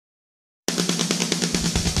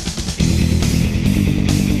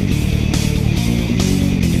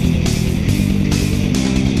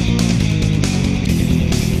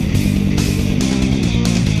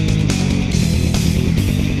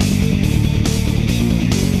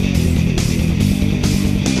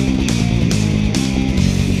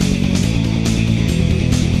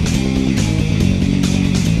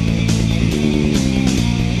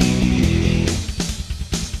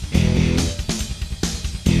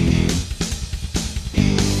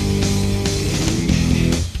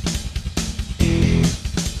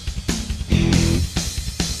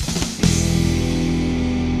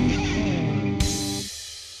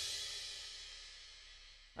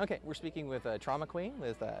Okay, we're speaking with Trauma Queen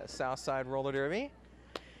with Southside Roller Derby.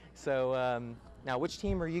 So now, which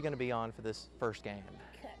team are you going to be on for this first game?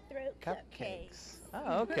 Cutthroat Cupcakes.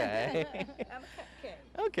 Oh, okay. I'm a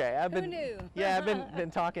cupcake. Okay, Who knew? Yeah, I've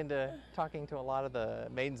been talking to a lot of the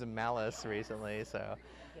Maidens of Malice recently. So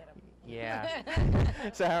Get 'em.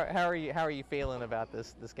 yeah. So how are you feeling about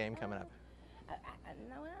this game coming up?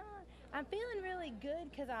 I'm feeling really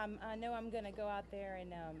good because I know I'm going to go out there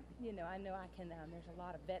and I know I can. There's a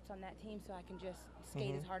lot of vets on that team, so I can just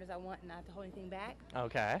skate as hard as I want and not have to hold anything back.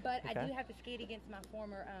 Okay. But okay. I do have to skate against my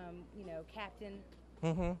former, captain.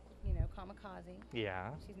 Kamikaze. Yeah.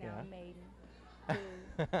 She's now yeah. a maiden.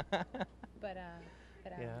 but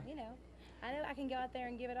I know I can go out there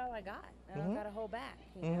and give it all I got. I don't got to hold back.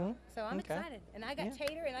 You know? So I'm excited, and I got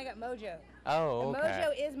Tater and I got Mojo. Oh, okay. And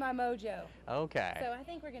Mojo is my mojo. Okay. So I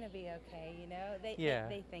think we're gonna be okay. You know, they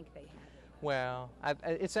think they have it. Well,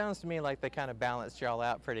 it sounds to me like they kind of balanced y'all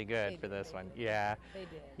out pretty good for this one. Yeah. They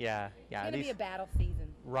did. Yeah. It's gonna be a battle season.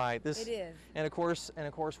 Right. It is. And of course,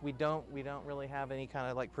 we don't really have any kind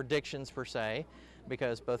of like predictions per se,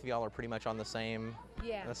 because both of y'all are pretty much on the same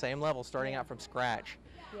level, starting out from scratch.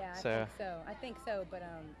 Yeah, so. I think so. But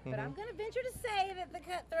I'm gonna venture to say that the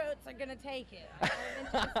Cutthroats are gonna take it.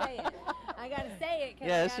 I gotta say it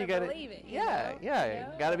because I gotta believe it. Yeah.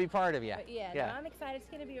 Got to be part of you. But no, I'm excited. It's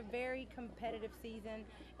gonna be a very competitive season,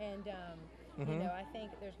 and I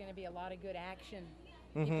think there's gonna be a lot of good action.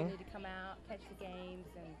 People need to come out, catch the games,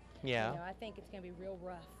 and I think it's gonna be real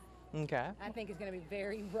rough. Okay. I think it's going to be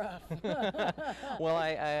very rough. Well,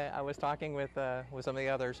 I was talking with some of the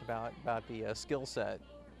others about the skill set.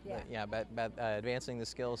 Yeah. About advancing the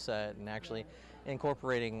skill set and actually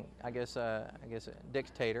incorporating. I guess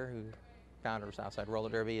Dick Tater, who founder of Southside Roller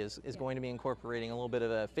Derby, is going to be incorporating a little bit of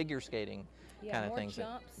a figure skating kind of things. More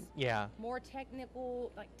jumps. More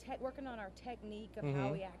technical, like working on our technique of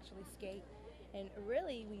how we actually skate. And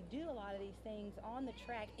really, we do a lot of these things on the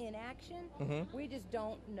track in action. We just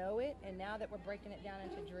don't know it. And now that we're breaking it down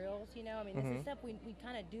into drills, this is stuff we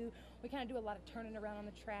kind of do. We kind of do a lot of turning around on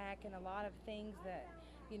the track and a lot of things that,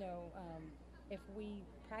 if we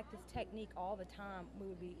practice technique all the time, we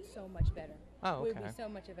would be so much better. Oh, okay. We would be so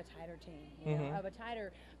much of a tighter team, of a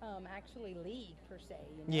tighter, actually league per se.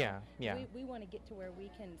 Yeah. We want to get to where we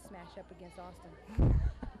can smash up against Austin.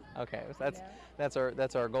 Okay, so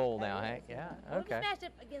that's our goal now, Hank. Yeah. Okay. We smashed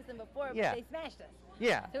up against them before, but they smashed us.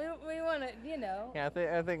 Yeah. So we want to, Yeah,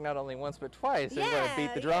 I think not only once but twice. We want to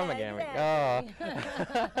beat the drum again. Exactly.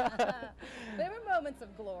 Oh. There were moments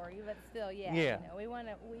of glory, but still, we want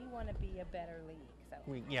to be a better league. So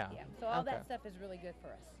So all that stuff is really good for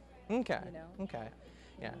us. Okay. Okay.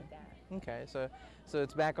 Yeah. Okay. So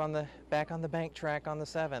it's back on the bank track on the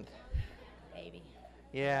 7th. Baby.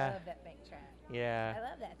 Yeah. I love that bank track. Yeah. I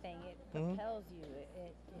love that thing. It propels you.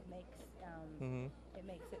 It makes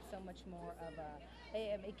it so much more of a.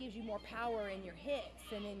 It gives you more power in your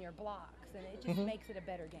hits and in your blocks, and it just makes it a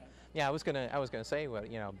better game. Yeah, I was gonna say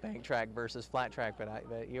bank track versus flat track,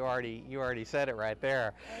 but you already said it right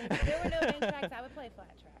there. If there were no bank tracks, I would play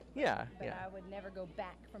flat track. But I would never go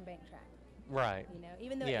back from bank track. Right.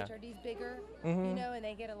 Even though HRD's bigger, and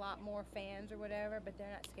they get a lot more fans or whatever, but they're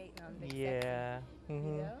not skating on big section.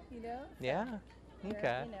 Yeah.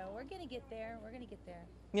 Okay. We're gonna get there.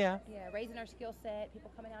 Yeah. Yeah, raising our skill set,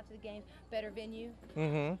 people coming out to the games, better venue.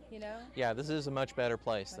 Yeah, this is a much better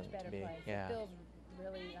place Much than better to be. place. Yeah. It feels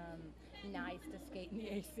really nice to skate in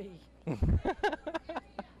the AC.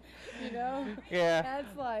 Yeah.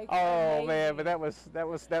 That's like. Oh amazing. man, but that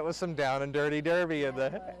was some down and dirty derby at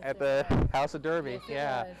the House of Derby.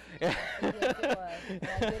 Yes, it was. Yes, it was. And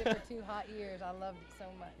I did it for 2 hot years. I loved it so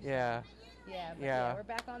much. Yeah. Yeah, we're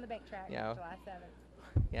back on the bank track July 7th.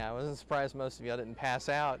 Yeah, I wasn't surprised most of y'all didn't pass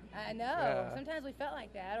out. I know. Sometimes we felt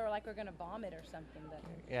like that, or like we're gonna vomit or something. But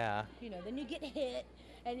then you get hit,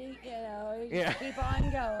 and you just keep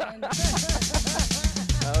on going.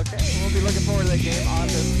 Okay, we'll be looking forward to that game on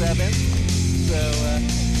the 7th. So,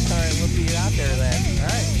 all right, we'll see you out there then. All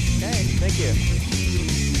right. Okay. Thank you.